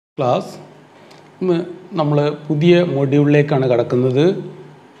Class നമ്മൾ പുതിയ മൊഡ്യൂളിലേക്കാണ് കടക്കുന്നത്.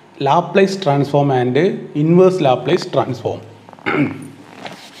 Laplace transform and inverse Laplace transform.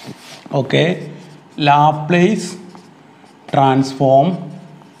 Okay, Laplace transform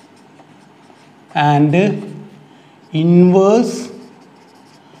and inverse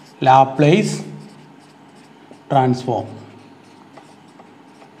Laplace transform.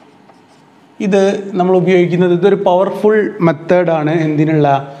 ഇത് നമ്മൾ ഉപയോഗിക്കുന്നത് ഇതൊരു പവർഫുൾ മെത്തേഡാണ്. എന്തിനുള്ള?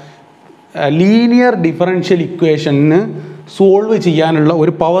 ലീനിയർ ഡിഫറൻഷ്യൽ ഇക്വേഷന് സോൾവ് ചെയ്യാനുള്ള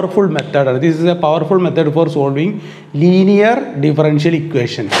ഒരു പവർഫുൾ മെത്തേഡാണ്. This is A powerful method for solving linear differential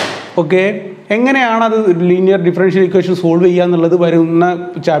equation. Okay, എങ്ങനെയാണ് അത് ലീനിയർ ഡിഫറൻഷ്യൽ ഇക്വേഷൻ സോൾവ് ചെയ്യുക എന്നുള്ളത് വരുന്ന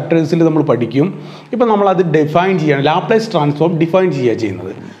ചാപ്റ്റേഴ്സിൽ നമ്മൾ പഠിക്കും. ഇപ്പം നമ്മളത് ഡിഫൈൻ ചെയ്യണം. ലാപ്ലേസ് ട്രാൻസ്ഫോം ഡിഫൈൻ ചെയ്യുക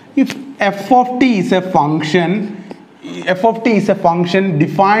ചെയ്യുന്നത്. If F of T is A function, F of T is A function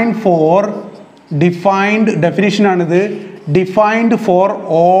defined four definition ആണിത്, defined for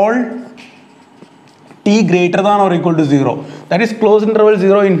all t greater than or equal to 0, that is closed interval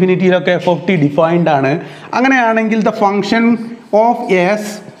 0 infinity ലൊക്കെ f of t defined ആണ്. അങ്ങനെയാണെങ്കിൽ the function of s,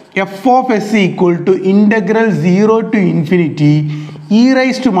 f of s equal to integral 0 to infinity e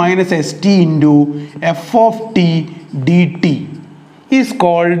raised to minus st into f of t dt is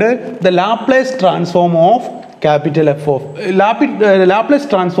called the Laplace transform of capital F of Laplace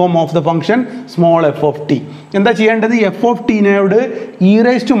transform of the function small f of t. എന്താ ചെയ്യേണ്ടത്? F of ടീനോട് E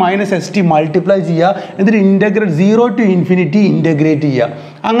raise to minus S T multiply ചെയ്യുക, എന്നിട്ട് integral 0 to infinity integrate ചെയ്യുക.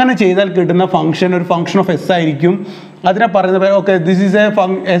 അങ്ങനെ ചെയ്താൽ കിട്ടുന്ന function ഒരു function of S ആയിരിക്കും. അതിനെ പറയുന്നത് okay, this is A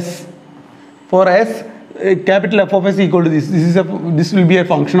S four S capital F of S equal to this will be A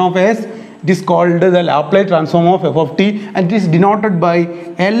function of S. It is called the Laplace transform of f of t and it is denoted by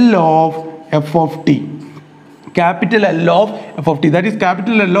L of f of t. Capital L of f of t, that is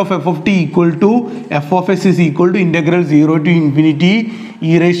capital L of f of t equal to f of s is equal to integral 0 to infinity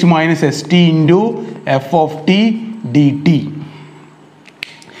e raised to minus st into f of t dt.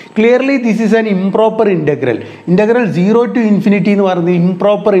 Clearly this is an improper integral. Integral 0 to infinity എന്ന് പറയുന്നത്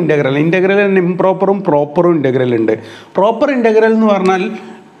improper integral. Integral improper proper integral ഉണ്ട്. Proper integral എന്ന് പറഞ്ഞാൽ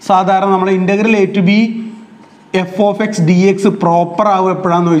സാധാരണ നമ്മൾ integral A to B F of X D X proper ആവും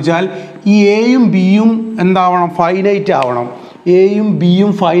എപ്പോഴാന്ന് ചോദിച്ചാൽ ഈ എയും ബിയും എന്താവണം? ഫൈനൈറ്റ് ആവണം. എയും ബിയും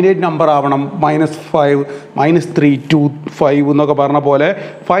ഫൈനൈറ്റ് നമ്പർ ആവണം. -5, -3, 2, 5 എന്നൊക്കെ പറഞ്ഞ പോലെ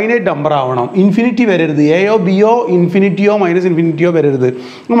ഫൈനൈറ്റ് നമ്പർ ആവണം. ഇൻഫിനിറ്റി വരരുത്. എയോ ബിയോ ഇൻഫിനിറ്റിയോ മൈനസ് ഇൻഫിനിറ്റിയോ വരരുത്.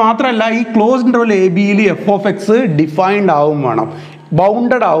 മാത്രമല്ല ഈ ക്ലോസ് ഇൻ്റർവൽ എ ബിയിൽ എഫ് ഓഫ് എക്സ് ഡിഫൈൻഡ് ആവും വേണം,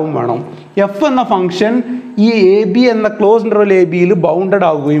 ബൗണ്ടഡ് ആവും വേണം. എഫ് എന്ന ഫംഗ്ഷൻ ഈ എ ബി എന്ന ക്ലോസ് ഇൻ്റർവൽ എ ബിയിൽ ബൗണ്ടഡ്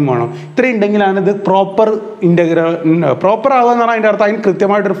ആവുകയും വേണം. ഇത്രയും ഉണ്ടെങ്കിലാണ് ഇത് പ്രോപ്പർ ഇൻ്റഗ്രൽ. പ്രോപ്പർ ആവുക എന്ന് പറഞ്ഞാൽ അതിൻ്റെ അർത്ഥം അതിന്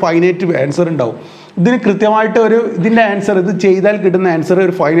കൃത്യമായിട്ടൊരു ഫൈനൈറ്റ് ആൻസർ ഉണ്ടാവും. ഇതിന് കൃത്യമായിട്ട് ഇതിൻ്റെ ആൻസർ, ഇത് ചെയ്താൽ കിട്ടുന്ന ആൻസർ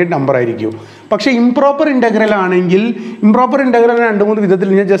ഒരു ഫൈനൈറ്റ് നമ്പർ ആയിരിക്കും. പക്ഷേ ഇംപ്രോപ്പർ ഇൻ്റഗ്രൽ ആണെങ്കിൽ, ഇംപ്രോപ്പർ ഇൻ്റഗ്രൽ 2-3 വിധത്തിൽ,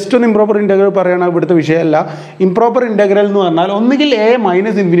 ഞാൻ ജസ്റ്റ് ഒന്ന് ഇംപ്രോപ്പർ ഇൻ്റഗ്രൽ പറയണ ഇവിടുത്തെ വിഷയമല്ല. ഇംപ്രോപ്പർ ഇൻ്റഗ്രൽ എന്ന് പറഞ്ഞാൽ ഒന്നുകിൽ എ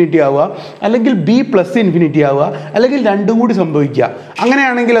മൈനസ് ഇൻഫിനിറ്റി ആവുക, അല്ലെങ്കിൽ ബി പ്ലസ് ഇൻഫിനിറ്റി ആവുക, അല്ലെങ്കിൽ രണ്ടും കൂടി സംഭവിക്കുക.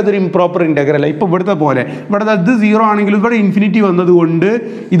 അങ്ങനെയാണെങ്കിൽ അതൊരു ഇംപ്രോപ്പർ ഇൻ്റഗ്രൽ. ഇപ്പോൾ ഇവിടുത്തെ പോലെ ഇവിടുത്തെ ഇത് 0 ആണെങ്കിലും ഇവിടെ ഇൻഫിനിറ്റി വന്നതുകൊണ്ട്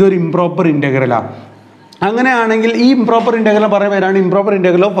ഇതൊരു ഇംപ്രോപ്പർ ഇൻ്റഗ്രലാണ്. അങ്ങനെയാണെങ്കിൽ ഈ ഇംപ്രോപ്പർ ഇൻ്റഗ്രൽ പറയുന്ന പേരാണ് improper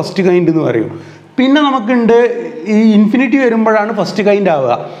integral of first kind എന്ന് പറയും. പിന്നെ നമുക്കുണ്ട് ഈ ഇൻഫിനിറ്റി വരുമ്പോഴാണ് ഫസ്റ്റ് കൈൻഡ്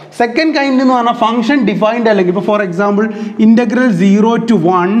ആവുക. സെക്കൻഡ് കൈൻഡ് എന്ന് പറഞ്ഞാൽ ഫംഗ്ഷൻ ഡിഫൈൻഡ് അല്ലെങ്കിൽ ഇപ്പോൾ for example integral 0 to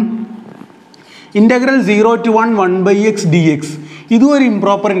 1 1/x dx, ഇതും ഒരു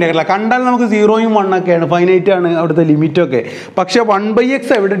ഇംപ്രോപ്പർ ഇൻ്റഗ്രലാണ്. കണ്ടാൽ നമുക്ക് 0യും 1 ഒക്കെയാണ്, ഫൈനൈറ്റ് ആണ് അവിടുത്തെ ലിമിറ്റൊക്കെ. പക്ഷേ 1/x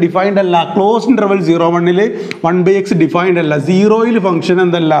എവിടെ ഡിഫൈൻഡ് അല്ല. ക്ലോസ് ഇൻ്റർവൽ 0-1ൽ 1/x ഡിഫൈൻഡ് അല്ല. 0യിൽ ഫംഗ്ഷൻ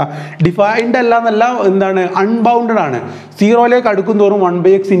എന്തല്ല, ഡിഫൈൻഡ് അല്ല എന്നല്ല, എന്താണ്, അൺബൗണ്ടഡ് ആണ്. 0യിലേക്ക് അടുക്കും തോറും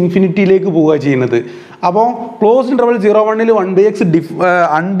 1/x ഇൻഫിനിറ്റിയിലേക്ക് പോവുക ചെയ്യുന്നത്. അപ്പോൾ ക്ലോസ് ഇൻ്റർവൽ 0-1ൽ 1/x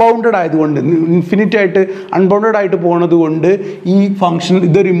അൺബൗണ്ടഡ് ആയതുകൊണ്ട്, ഇൻഫിനിറ്റി ആയിട്ട് അൺബൗണ്ടഡ് ആയിട്ട് പോകുന്നത് കൊണ്ട് ഈ ഫംഗ്ഷൻ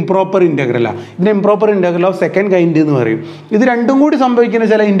ഇതൊരു ഇംപ്രോപ്പർ ഇൻ്റഗ്രലാണ്. ഇതിന് improper integral of second kind എന്ന് പറയും. ഇത് രണ്ടും കൂടി സംഭവിക്കുന്ന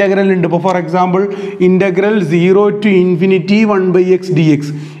ചില ഇൻ്റഗ്രൽ ഉണ്ട്. ഇപ്പോൾ for example integral 0 to infinity 1/x dx.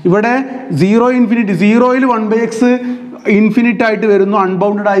 ഇവിടെ 0യിൽ 1/x ഇൻഫിനിറ്റ് ആയിട്ട് വരുന്നു,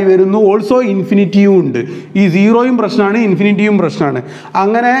 അൺബൗണ്ടഡ് ആയി വരുന്നു, ഓൾസോ ഇൻഫിനിറ്റിയും ഉണ്ട്. ഈ 0യും പ്രശ്നമാണ്, ഇൻഫിനിറ്റിയും പ്രശ്നമാണ്.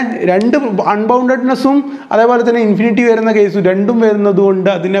 അങ്ങനെ രണ്ട് അൺബൗണ്ടഡ്നെസ്സും അതേപോലെ തന്നെ ഇൻഫിനിറ്റി വരുന്ന കേസും രണ്ടും വരുന്നത് കൊണ്ട്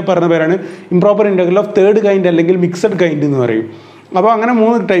അതിനെ പറഞ്ഞ പേരാണ് improper integral of third kind അല്ലെങ്കിൽ മിക്സഡ് കൈൻഡ് എന്ന് പറയും. അപ്പോൾ അങ്ങനെ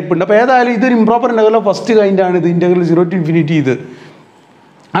 3 ടൈപ്പ് ഉണ്ട്. അപ്പോൾ ഏതായാലും ഇതൊരു improper integral of first kind ആണ് ഇത്, ഇൻ്റഗ്രൽ 0 to infinity ഇത്.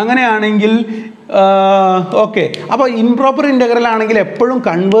 അങ്ങനെയാണെങ്കിൽ ഓക്കെ, അപ്പോൾ ഇംപ്രോപ്പർ ഇൻ്റഗ്രൽ ആണെങ്കിൽ എപ്പോഴും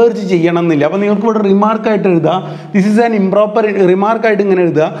കൺവേർജ് ചെയ്യണം എന്നില്ല. അപ്പോൾ നിങ്ങൾക്ക് ഇവിടെ റിമാർക്കായിട്ട് എഴുതുക, ദിസ് ഈസ് ആൻ ഇംപ്രോപ്പർ, റിമാർക്കായിട്ട് ഇങ്ങനെ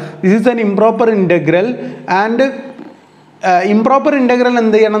എഴുതുക, this is an improper integral and improper integral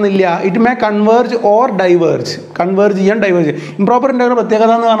എന്ത് ചെയ്യണമെന്നില്ല, it may converge or diverge. Converge ചെയ്യാൻ, ഡൈവേർജ്. ഇംപ്രോപ്പർ ഇൻ്റഗ്രൽ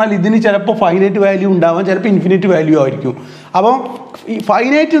പ്രത്യേകത എന്ന് പറഞ്ഞാൽ ഇതിന് ചിലപ്പോൾ ഫൈനൈറ്റ് വാല്യൂ ഉണ്ടാവാം, ചിലപ്പോൾ ഇൻഫിനിറ്റ് വാല്യൂ ആയിരിക്കും. അപ്പോൾ ഈ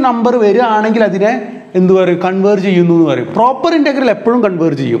ഫൈനൈറ്റ് നമ്പർ വരികയാണെങ്കിൽ അതിനെ എന്ത് പറയും, കൺവേർജ് ചെയ്യുന്നു എന്ന് പറയും. പ്രോപ്പർ ഇൻ്റഗ്രൽ എപ്പോഴും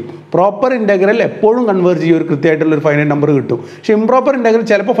കൺവേർജ് ചെയ്യും. പ്രോപ്പർ ഇൻ്റഗ്രൽ എപ്പോഴും കൺവേർജ് ചെയ്യും, ഒരു കൃത്യമായിട്ടുള്ള ഒരു ഫൈനൈറ്റ് നമ്പർ കിട്ടും. പക്ഷേ ഇംപ്രോപ്പർ ഇൻ്റഗ്രൽ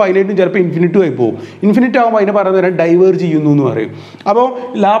ചിലപ്പോൾ ഫൈനൈറ്റും ചിലപ്പോൾ ഇൻഫിനിറ്റും ആയി പോകും. ഇൻഫിനിറ്റ് ആകുമ്പോൾ അതിനെ പറയുന്നത് ഡൈവേർജ് ചെയ്യുന്നു എന്ന് പറയും. അപ്പോൾ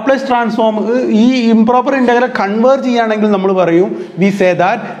ലാപ്ലേസ് ട്രാൻസ്ഫോം ഈ ഇംപ്രോപ്പർ ഇൻ്റഗ്രൽ കൺവേർജ് ചെയ്യുകയാണെങ്കിൽ നമ്മൾ പറയും we say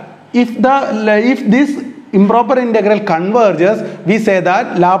that if this improper integral converges, we say that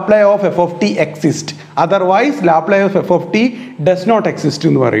Laplace of f of t exists. Otherwise Laplace of f of t does not exist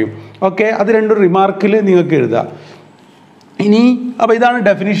എന്ന് പറയും. Okay, അത് രണ്ടും റിമാർക്കിൽ നിങ്ങൾക്ക് എഴുതാം. ഇനി അപ്പോൾ ഇതാണ്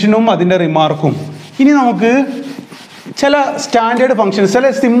ഡെഫിനിഷനും അതിൻ്റെ റിമാർക്കും. ഇനി നമുക്ക് ചില സ്റ്റാൻഡേർഡ് ഫങ്ഷൻസ്, ചില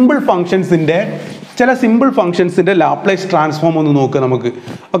സിമ്പിൾ ഫങ്ഷൻസിൻ്റെ ലാപ്ലേസ് ട്രാൻസ്ഫോം ഒന്ന് നോക്കുക നമുക്ക്.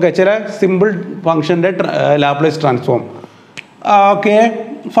 ഓക്കെ, ചില simple ഫങ്ഷൻ്റെ Laplace transform. Okay,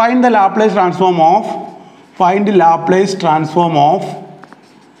 find the Laplace transform of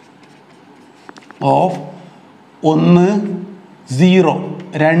 1 0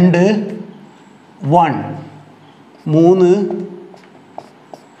 2 1 3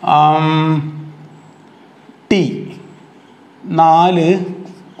 t 4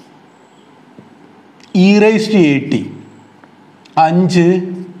 e raised to 80 5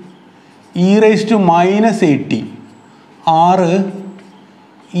 e raised to minus 80 6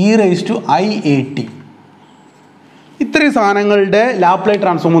 e raised to i80. ഇത്രയും സാധനങ്ങളുടെ ലാപ്ലേസ്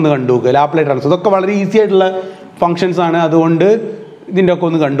ട്രാൻസ്ഫോം ഒന്ന് കണ്ടു നോക്കുക. ലാപ്ലേസ് ട്രാൻസ്ഫോം ഇതൊക്കെ വളരെ ഈസി ആയിട്ടുള്ള ഫങ്ഷൻസ് ആണ്, അതുകൊണ്ട് ഇതിൻ്റെ ഒക്കെ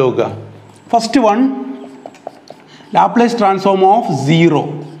ഒന്ന് കണ്ടു നോക്കുക. First one, Laplace transform of 0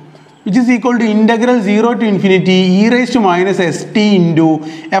 which is equal to integral 0 to infinity e raised to minus st into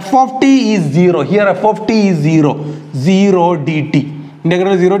f of t is 0. Here f of t is 0 dt.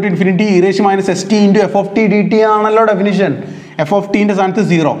 Integral 0 to infinity e raised to minus st into f of t dt ആണല്ലോ definition. F of ടീൻ്റെ സ്ഥാനത്ത്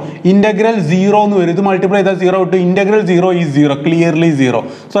 0, integral 0 എന്ന് വരും. ഇത് multiply ചെയ്താൽ 0 കിട്ടും. Integral 0 is 0, clearly 0.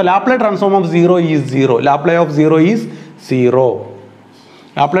 So Laplace transform of 0 is 0. Laplace of 0 is 0.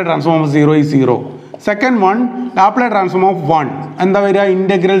 Laplace transform of 0 is 0. Second one, Laplace transform of 1 എന്താ വരിക?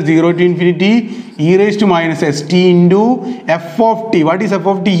 Integral 0 to infinity E raise to minus S T into F of T. What is F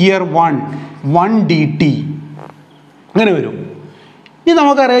of T here? 1 dt. അങ്ങനെ വരും. ഇനി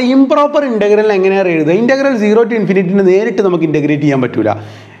നമുക്കറിയാം improper integral എങ്ങനെയാണ് എഴുതുക. Integral 0 to ഇൻഫിനിറ്റിന് നേരിട്ട് നമുക്ക് ഇൻ്റഗ്രേറ്റ് ചെയ്യാൻ പറ്റില്ല.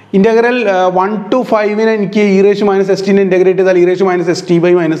 ഇൻ്റഗ്രൽ 1 to 5 എനിക്ക് E raise minus S ടീനെ integrate ചെയ്താൽ E raise minus S T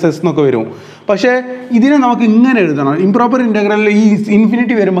by minus S എന്നൊക്കെ വരും. പക്ഷേ ഇതിനെ നമുക്ക് ഇങ്ങനെ എഴുതണം. ഇംപ്രോപ്പർ ഇൻ്റഗ്രൽ ഈ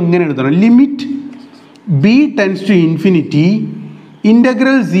ഇൻഫിനിറ്റി വരുമ്പോൾ ഇങ്ങനെ എഴുതണം. Limit B tense to infinity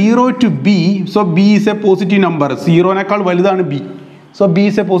integral 0 to B. So B is A positive number. 0നേക്കാൾ വലുതാണ് B. So B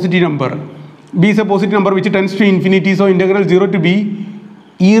is A positive number. B is A positive number which tense to infinity. So integral 0 to B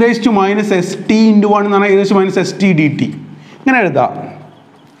E raise to minus S T into 1 എന്ന് പറഞ്ഞാൽ E raise to minus S T D T. ഇങ്ങനെ എഴുതാം.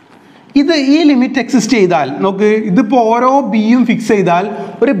 ഇത് ഈ limit exist ചെയ്താൽ നോക്ക്, ഇതിപ്പോൾ ഓരോ ബിയും ഫിക്സ് ചെയ്താൽ,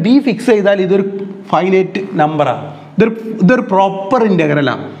 ഒരു ബി ഫിക്സ് ചെയ്താൽ ഇതൊരു ഫൈനൈറ്റ് നമ്പറാണ്. ഇതൊരു പ്രോപ്പർ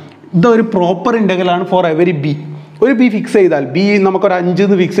ഇൻ്റഗ്രലാണ്. ഇതൊരു പ്രോപ്പർ ഇൻ്റഗ്രലാണ് ഫോർ എവരി ബി. ഒരു ബി ഫിക്സ് ചെയ്താൽ, ബി നമുക്കൊരു 5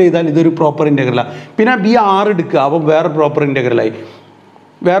 എന്ന് ഫിക്സ് ചെയ്താൽ ഇതൊരു പ്രോപ്പർ ഇൻ്റഗ്രലാണ്. പിന്നെ ബി 6 എടുക്കുക, അപ്പം വേറെ പ്രോപ്പർ ഇൻ്റഗ്രലായി.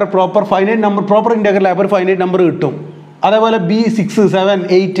 വേറെ പ്രോപ്പർ ഫൈനൈറ്റ് നമ്പർ, പ്രോപ്പർ ഇൻ്റഗ്രലായി അപ്പോൾ ഒരു ഫൈനൈറ്റ് നമ്പർ കിട്ടും. അതേപോലെ ബി 6 7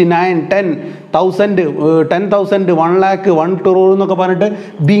 8 9 10 1000 10,000 1 lakh 1 crore എന്നൊക്കെ പറഞ്ഞിട്ട്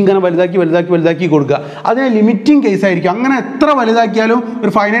ബി ഇങ്ങനെ വലുതാക്കി കൊടുക്കുക. അതിന് ലിമിറ്റിംഗ് കേസ് ആയിരിക്കും. അങ്ങനെ എത്ര വലുതാക്കിയാലും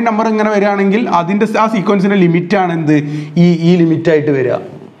ഒരു ഫൈനൈറ്റ് നമ്പർ ഇങ്ങനെ വരികയാണെങ്കിൽ അതിൻ്റെ ആ സീക്വൻസിൻ്റെ ലിമിറ്റാണ് എന്ത്, ഈ ലിമിറ്റായിട്ട് വരിക.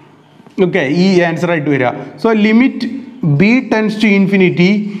 ഓക്കെ, ഈ ആൻസർ ആയിട്ട് വരിക. So limit B tense to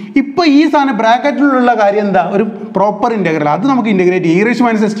infinity. ഇപ്പോൾ ഈ സാധനം ബ്രാക്കറ്റിലുള്ള കാര്യം എന്താ? ഒരു പ്രോപ്പർ ഇൻ്റഗ്രൽ. അത് നമുക്ക് ഇൻ്റഗ്രേറ്റ് ചെയ്യാം. E raise to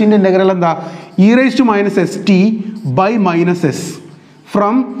minus S ടിൻ്റെ integral എന്താ? E raise to minus S T by minus S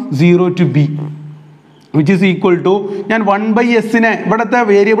from 0 to B which is equal to, ഞാൻ 1/s-നെ ഇവിടുത്തെ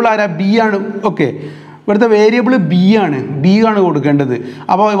വേരിയബിൾ ആരാ? ബി ആണ്. ഓക്കെ, ഇവിടുത്തെ വേരിയബിൾ ബി ആണ് കൊടുക്കേണ്ടത്.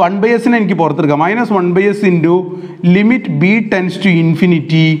 അപ്പോൾ 1/s-നെ എനിക്ക് പുറത്തെടുക്കാം. -1/s into limit B tense to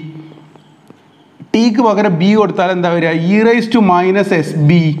infinity. Tick പകരം ബി കൊടുത്താൽ എന്താ വരിക? E raise to minus S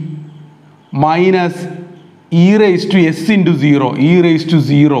B minus E raise to S into 0 E raise to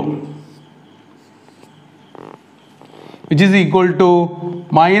 0 which is equal to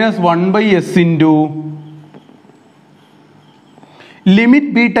 -1/s into limit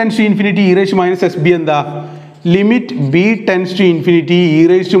b tends to infinity e raised to minus sb എന്താ? limit b tends to infinity e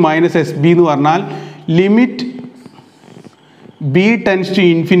raised to minus sb എന്ന് പറഞ്ഞാൽ limit b tends to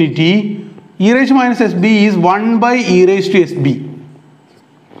infinity e raised to minus sb is 1/e raised to sb.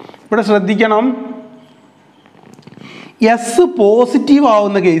 ഇവിടെ ശ്രദ്ധിക്കണം, S positive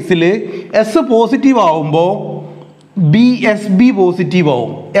ആവുന്ന കേസിൽ S positive ആവുമ്പോൾ B S B positive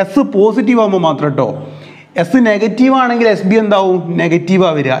ആവും. S positive ആകുമ്പോൾ മാത്രം കേട്ടോ. എസ് നെഗറ്റീവ് ആണെങ്കിൽ എസ് ബി എന്താവും?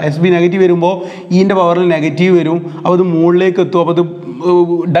 നെഗറ്റീവാണ് വരിക. എസ് ബി നെഗറ്റീവ് വരുമ്പോൾ ഈൻ്റെ പവറിൽ നെഗറ്റീവ് വരും. അപ്പോൾ അത് മുകളിലേക്ക് എത്തും. അപ്പോൾ അത്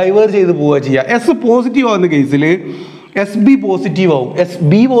ഡൈവേർജ് ചെയ്ത് പോവുക ചെയ്യുക. എസ് പോസിറ്റീവ് ആകുന്ന കേസിൽ എസ് ബി പോസിറ്റീവ് ആവും. എസ്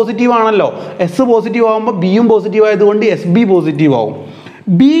ബി പോസിറ്റീവ് ആണല്ലോ, എസ് പോസിറ്റീവ് ആകുമ്പോൾ ബിയും പോസിറ്റീവ് ആയതുകൊണ്ട് എസ് ബി പോസിറ്റീവ് ആവും.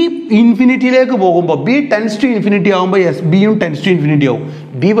 ബി ഇൻഫിനിറ്റിയിലേക്ക് പോകുമ്പോൾ ബി ടെൻസ് ടു ഇൻഫിനിറ്റി ആകുമ്പോൾ എസ് ബിയും ടെൻസ് ടു ഇൻഫിനിറ്റി ആവും.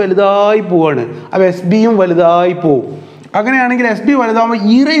 ബി വലുതായി പോവാണ്, അപ്പോൾ എസ് ബിയും വലുതായി പോവും. അങ്ങനെയാണെങ്കിൽ എസ് ബി വലുതാകുമ്പോൾ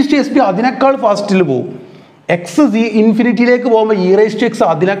E raise to S B അതിനേക്കാൾ ഫാസ്റ്റിൽ പോവും. എക്സ് ഇൻഫിനിറ്റിയിലേക്ക് പോകുമ്പോൾ ഇ റൈസ് ടു എക്സ്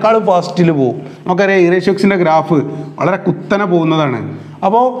അതിനേക്കാൾ ഫാസ്റ്റിൽ പോകും. നമുക്കറിയാം ഇ റൈസ് ടു എക്സിൻ്റെ ഗ്രാഫ് വളരെ കുത്തനെ പോകുന്നതാണ്.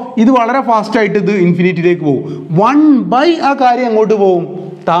 അപ്പോൾ ഇത് വളരെ ഫാസ്റ്റായിട്ട് ഇത് ഇൻഫിനിറ്റിയിലേക്ക് പോകും. 1/, ആ കാര്യം എങ്ങോട്ട് പോകും?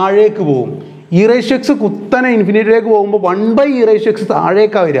 താഴേക്ക് പോകും. ഇ റൈസ് ടു എക്സ് കുത്തനെ ഇൻഫിനിറ്റിയിലേക്ക് പോകുമ്പോൾ 1/, ഇ റൈസ് ടു എക്സ്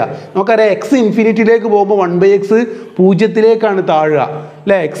താഴേക്കാണ് വരിക. നമുക്കറിയാം എക്സ് ഇൻഫിനിറ്റിയിലേക്ക് പോകുമ്പോൾ 1/x 0-ലേക്കാണ് താഴുക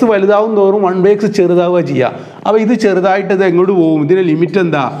അല്ലേ? എക്സ് വലുതാവും തോറും 1/x ചെറുതാവുക ചെയ്യുക. അപ്പോൾ ഇത് ചെറുതായിട്ട് ഇത് എങ്ങോട്ട് പോകും? ഇതിൻ്റെ ലിമിറ്റ്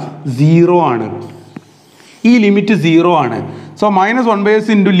എന്താ? 0 ആണ്. ഈ ലിമിറ്റ് 0 ആണ്. So -1/s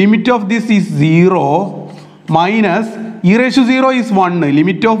into limit of this is 0 minus E raise to 0 is 1,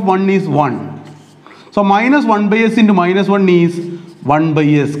 limit of 1 is 1. So -1/s into -1 is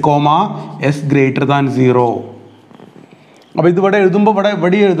 1/s, s greater than 0. അപ്പോൾ ഇതിവിടെ എഴുതുമ്പോൾ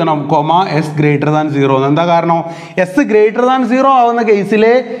ഇവിടെ എഴുതണം s ഗ്രേറ്റർ ദാൻ 0. എന്താ കാരണം? s ഗ്രേറ്റർ ദാൻ 0 ആവുന്ന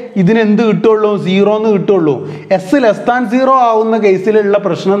കേസിലേ ഇതിനെന്ത് കിട്ടുള്ളൂ? 0 എന്ന് കിട്ടുള്ളൂ. s ലെസ് ദാൻ 0 ആവുന്ന കേസിലുള്ള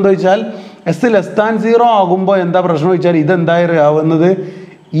പ്രശ്നം എന്താ വെച്ചാൽ s ലെസ് ദാൻ 0 ആകുമ്പോൾ എന്താ പ്രശ്നം വെച്ചാൽ ഇതെന്തായാലും ആവുന്നത്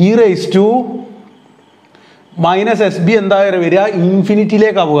ഇ റൈസ് ടു -sb എന്തായാലും വരിക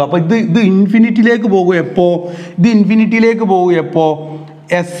ഇൻഫിനിറ്റിയിലേക്ക് ആവുക. അപ്പോൾ ഇത് ഇൻഫിനിറ്റിയിലേക്ക് പോകും എപ്പോൾ? ഇത് ഇൻഫിനിറ്റിയിലേക്ക് പോകും എപ്പോൾ?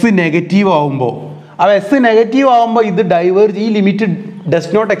 s നെഗറ്റീവ് ആവുമ്പോൾ. അപ്പോൾ s നെഗറ്റീവ് ആകുമ്പോൾ ഇത് ഡൈവേർജ്, ഈ ലിമിറ്റ് ഡസ്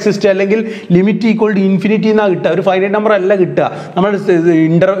നോട്ട് എക്സിസ്റ്റ്, അല്ലെങ്കിൽ ലിമിറ്റ് ഈക്വൽ ടു ഇൻഫിനിറ്റി എന്നാണ് കിട്ടുക. ഒരു ഫൈനൈറ്റ് നമ്പർ അല്ല കിട്ടുക. നമ്മൾ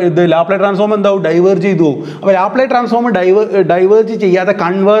ഇത് ലാപ്ലേസ് ട്രാൻസ്ഫോം എന്താവും? ഡൈവേർജ് ചെയ്തു പോകും. അപ്പോൾ ലാപ്ലേസ് ട്രാൻസ്ഫോം ഡൈവേർജ് ചെയ്യാതെ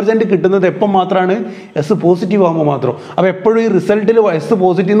കൺവേർജൻറ്റ് കിട്ടുന്നത് എപ്പം മാത്രമാണ്? എസ് പോസിറ്റീവ് ആകുമ്പോൾ മാത്രം. അപ്പോൾ എപ്പോഴും ഈ റിസൾട്ടിൽ എസ്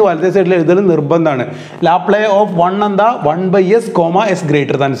പോസിറ്റീവ് എന്ന് വലത്തേ സൈഡിൽ എഴുതൽ നിർബന്ധമാണ്. ലാപ്ലേ ഓഫ് 1 എന്താ? 1/s, s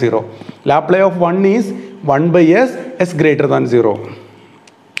greater than 0. ലാപ്ലേ of 1 is 1/s, s greater than 0.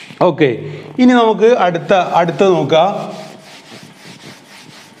 Okay, ഇനി നമുക്ക് അടുത്ത നോക്കാം.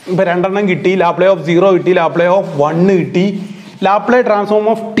 ഇപ്പോൾ 2 കിട്ടി. ലാപ്ലേ ഓഫ് 0 കിട്ടി, ലാപ്ലേ ഓഫ് 1 കിട്ടി. ലാപ്ലേ ട്രാൻസ്ഫോം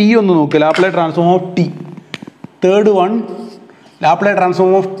ഓഫ് ടി ഒന്ന് നോക്കുക. ലാപ്ലേ transform of T, third one, ലാപ്ലേ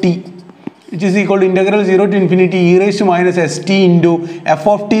transform of T which is equal to integral 0 to infinity E raise to -st into F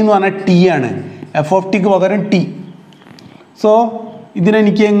of T എന്ന് പറഞ്ഞാൽ ടി ആണ്. എഫ് ഓഫ് ടിക്ക് പകരം T. So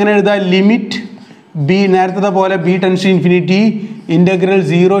ഇതിനെനിക്ക് എങ്ങനെ എഴുതാം? Limit B, നേരത്തെ പോലെ B tense to infinity integral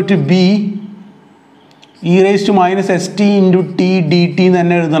 0 to B E raise to -st into T D T എന്ന്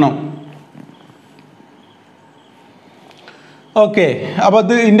തന്നെ എഴുതണം. ഓക്കെ, അപ്പോൾ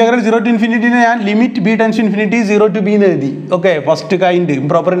അത് ഇൻ്റഗ്രൽ 0 ടു ഇൻഫിനിറ്റിനെ ഞാൻ limit B tense to infinity 0 to B എന്ന് എഴുതി. Okay, first kind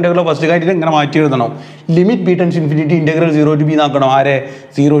improper integral first കൈൻഡിൽ ഇങ്ങനെ മാറ്റി എഴുതണം. Limit B tense to infinity integral 0 to B എന്നാക്കണം. ആരെ?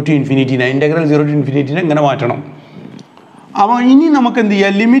 0 ടു ഇൻഫിനിറ്റിനെ, ഇൻ്റഗ്രൽ 0 ടു ഇൻഫിനിറ്റിനെ ഇങ്ങനെ മാറ്റണം. അപ്പോൾ ഇനി നമുക്ക് എന്ത്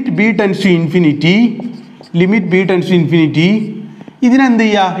ചെയ്യാം? Limit B tense to infinity, limit B tense to infinity ഇതിനെന്ത്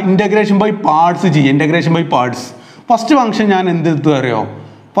ചെയ്യുക? ഇൻ്റഗ്രേഷൻ ബൈ പാർട്സ് ചെയ്യുക. Integration by parts. First function ഞാൻ എന്ത് എടുത്തു അറിയോ?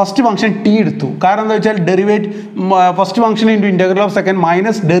 ഫസ്റ്റ് ഫംഗ്ഷൻ ടി എടുത്തു. കാരണം എന്താ വെച്ചാൽ first function into integral of second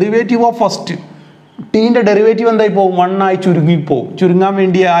minus derivative of first. ടീൻ്റെ derivative എന്തായി പോകും? 1 ആയി ചുരുങ്ങിപ്പോവും. ചുരുങ്ങാൻ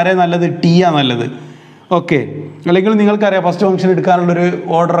വേണ്ടി ആരെ നല്ലത്? ടി ആണ് നല്ലത്. ഓക്കെ, അല്ലെങ്കിൽ നിങ്ങൾക്കറിയാം ഫസ്റ്റ് ഫംഗ്ഷൻ എടുക്കാനുള്ളൊരു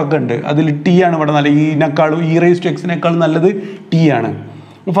ഓർഡറൊക്കെ ഉണ്ട്. അതിൽ ടി ആണ് ഇവിടെ നല്ലത്. ഈനേക്കാളും ഇ റൈസ് ടു എക്സിനേക്കാളും നല്ലത് ടി ആണ്.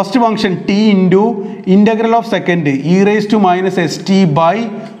 First function T into integral of second E raise to -st by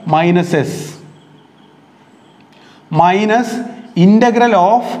 -s minus integral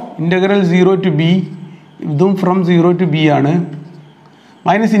 0 to B, ഇതും ഫ്രം 0 ടു ബി ആണ്,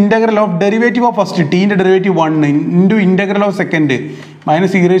 minus integral of derivative of first ടീൻ്റെ derivative 1 into integral of second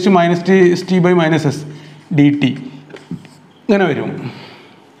minus E raise to -st by -s D T ഇങ്ങനെ വരും.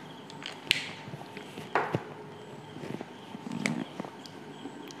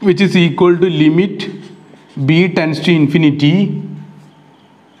 which is equal to limit b tends to infinity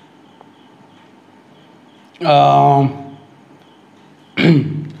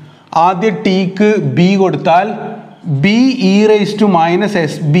ആദ്യ tick B കൊടുത്താൽ B E raise to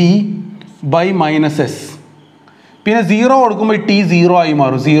 -sb by -s. പിന്നെ 0 കൊടുക്കുമ്പോൾ T 0 ആയി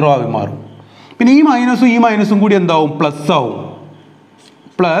മാറും. പിന്നെ ഈ മൈനസും കൂടി എന്താവും? പ്ലസ് ആവും.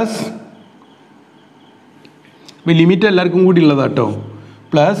 പ്ലസ് ലിമിറ്റ് എല്ലാവർക്കും കൂടി ഉള്ളതാട്ടോ.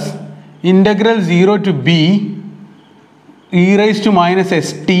 Plus integral 0 to B E raise to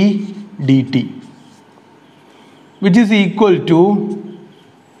 -st D T which is equal to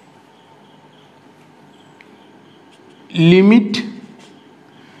limit.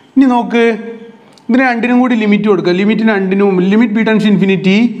 ഇനി നോക്ക്, ഇതിനെ രണ്ടിനും കൂടി ലിമിറ്റ് കൊടുക്കുക. ലിമിറ്റ് ബി ടെൻസ്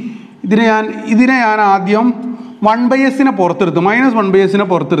ഇൻഫിനിറ്റി ഇതിനെ ഞാൻ ആദ്യം 1/s പുറത്തെടുത്ത് -1/s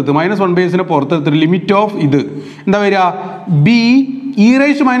പുറത്തെടുത്ത് ലിമിറ്റ് ഓഫ് ഇത് എന്താ വരിക? B E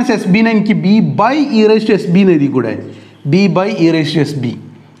raise to -sb എനിക്ക് B by E raise to sb എന്ന് എഴുതി കൂടെ. B by E raise to S B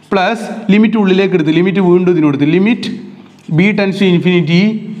plus limit ഉള്ളിലേക്ക് എടുത്ത് ലിമിറ്റ് വീണ്ടും ഇതിനോടുത്ത് limit B tense to infinity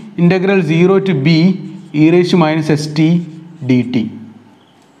integral 0 to B E raise to minus S T D T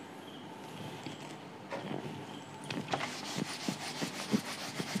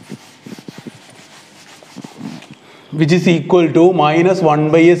which is equal to minus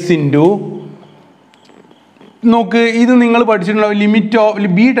 1 by s into നോക്ക് ഇത് നിങ്ങൾ പഠിച്ചിട്ടുണ്ടാവും limit of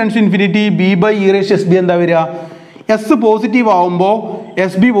B tense to infinity B by E raise to S B എന്താ വരിക S positive ആവുമ്പോൾ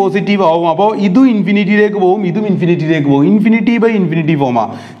S B positive ആവും അപ്പോൾ ഇതും ഇൻഫിനിറ്റിയിലേക്ക് പോകും ഇതും ഇൻഫിനിറ്റിയിലേക്ക് പോകും ഇൻഫിനിറ്റി ബൈ ഇൻഫിനിറ്റി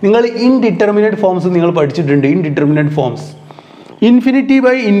ഫോമാണ് നിങ്ങൾ ഇൻഡിറ്റർമിനേറ്റ് ഫോംസ് നിങ്ങൾ പഠിച്ചിട്ടുണ്ട് indeterminate forms infinity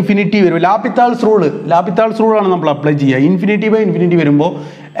by infinity വരും ലാപിത്താൾസ് റൂളാണ് നമ്മൾ അപ്ലൈ ചെയ്യുക ഇൻഫിനിറ്റി ബൈ ഇൻഫിനിറ്റി വരുമ്പോൾ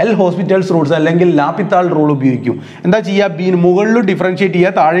എൽ ഹോസ്പിറ്റൽസ് റൂൾസ് അല്ലെങ്കിൽ ലാപിത്താൾ റൂൾ ഉപയോഗിക്കും എന്താ ചെയ്യുക ബീന് മുകളിലും ഡിഫറൻഷിയേറ്റ്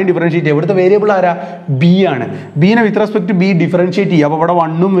ചെയ്യുക താഴെയും ഡിഫറൻഷിയേറ്റ് ചെയ്യുക ഇവിടുത്തെ വേരിയബിൾ ആരാ ബി ആണ് ബീനെ വിത്ത് റെസ്പെക്ട് ബി ഡിഫറൻഷിയേറ്റ് ചെയ്യുക അപ്പോൾ ഇവിടെ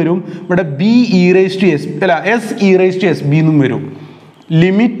 1 വരും ഇവിടെ B E raise to S അല്ല S E raise to S B എന്നും വരും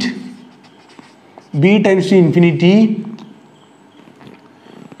limit B tense to infinity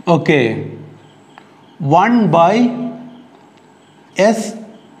okay 1 by S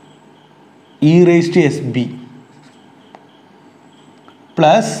E raise to S B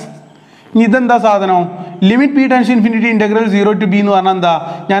plus ഇതെന്താ സാധനം limit B tense infinity integral 0 to B എന്ന് പറഞ്ഞാൽ എന്താ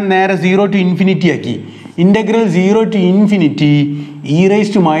ഞാൻ നേരെ 0 ടു ഇൻഫിനിറ്റി ആക്കി integral 0 to infinity E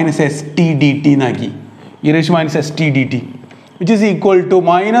raise to minus S T D T എന്നാക്കി E raise to minus S T D T which is equal to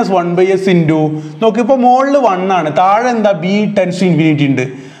minus 1 by S into നോക്കിപ്പോൾ മുകളിൽ 1 ആണ് താഴെ എന്താ ബി ടെൻസ് ടു ഇൻഫിനിറ്റി ഉണ്ട്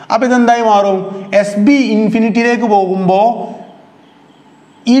അപ്പോൾ ഇതെന്തായി മാറും S B ഇൻഫിനിറ്റിയിലേക്ക് പോകുമ്പോൾ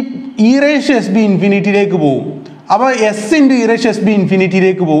ഈ E raise to S B ഇൻഫിനിറ്റിയിലേക്ക് പോകും അപ്പോൾ S into E raise to S B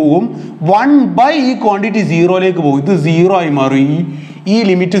ഇൻഫിനിറ്റിയിലേക്ക് പോകും 1 ബൈ ഈ ക്വാണ്ടിറ്റി 0ലേക്ക് പോകും ഇത് 0 ആയി മാറും ഈ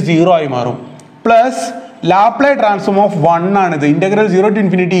ലിമിറ്റ് 0 ആയി മാറും പ്ലസ് ലാപ്ലേസ് ട്രാൻസ്ഫോം ഓഫ് 1 ആണിത് integral 0 to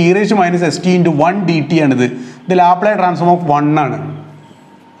infinity E raise to minus S T into 1 D T ആണിത് ഇത് ലാപ്ലേസ് ട്രാൻസ്ഫോം ഓഫ് 1 ആണ്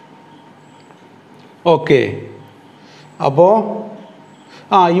ഓക്കെ അപ്പോൾ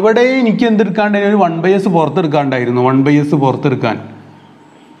ഇവിടെ എനിക്ക് എന്തെടുക്കാണ്ടായിരുന്നു ഒരു 1 ബൈ എസ് പുറത്തെടുക്കാണ്ടായിരുന്നു 1 ബൈ എസ് പുറത്തെടുക്കാൻ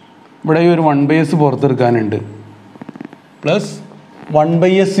ഇവിടെ ഒരു 1 by S പുറത്തെടുക്കാനുണ്ട് plus 1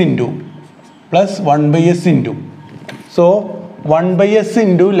 by S into plus 1 by S into so 1 by S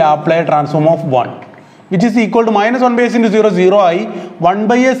into Laplace transform of 1 which is equal to minus 1 by s into 0 0 ആയി 1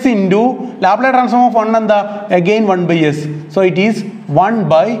 by s into Laplace transform of 1 എന്താ again 1 by s so it is 1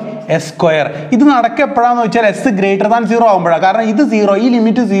 by s square ഇത് നടക്കുക എപ്പോഴാന്ന് വെച്ചാൽ s greater than 0 ആകുമ്പോഴാണ് കാരണം ഇത് 0 ഈ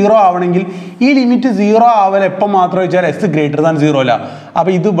limit 0 ആവണമെങ്കിൽ ഈ ലിമിറ്റ് 0 ആവൽ എപ്പോൾ മാത്രം വെച്ചാൽ s ഗ്രേറ്റർ ദാൻ 0 അല്ല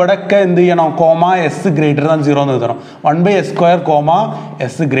അപ്പോൾ ഇത് ഇവിടെയൊക്കെ എന്ത് ചെയ്യണം കോമ s ഗ്രേറ്റർ ദാൻ 0 എന്ന് എഴുതണം 1 by s square comma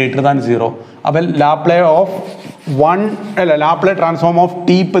s greater than 0 അപ്പോൾ ലാപ്ലേസ് ഓഫ് 1 അല്ല ലാപ്ലേസ് ട്രാൻസ്ഫോം ഓഫ്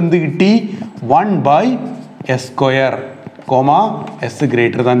t ഇപ്പം എന്ത് കിട്ടി 1 by s square comma s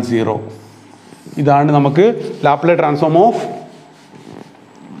greater than 0 ഇതാണ് നമുക്ക് ലാപ്ലേസ് ട്രാൻസ്ഫോം ഓഫ്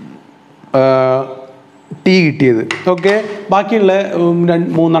ടി കിട്ടിയത് ഓക്കെ ബാക്കിയുള്ള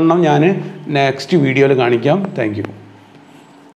 3 ഞാൻ നെക്സ്റ്റ് വീഡിയോയിൽ കാണിക്കാം താങ്ക് യു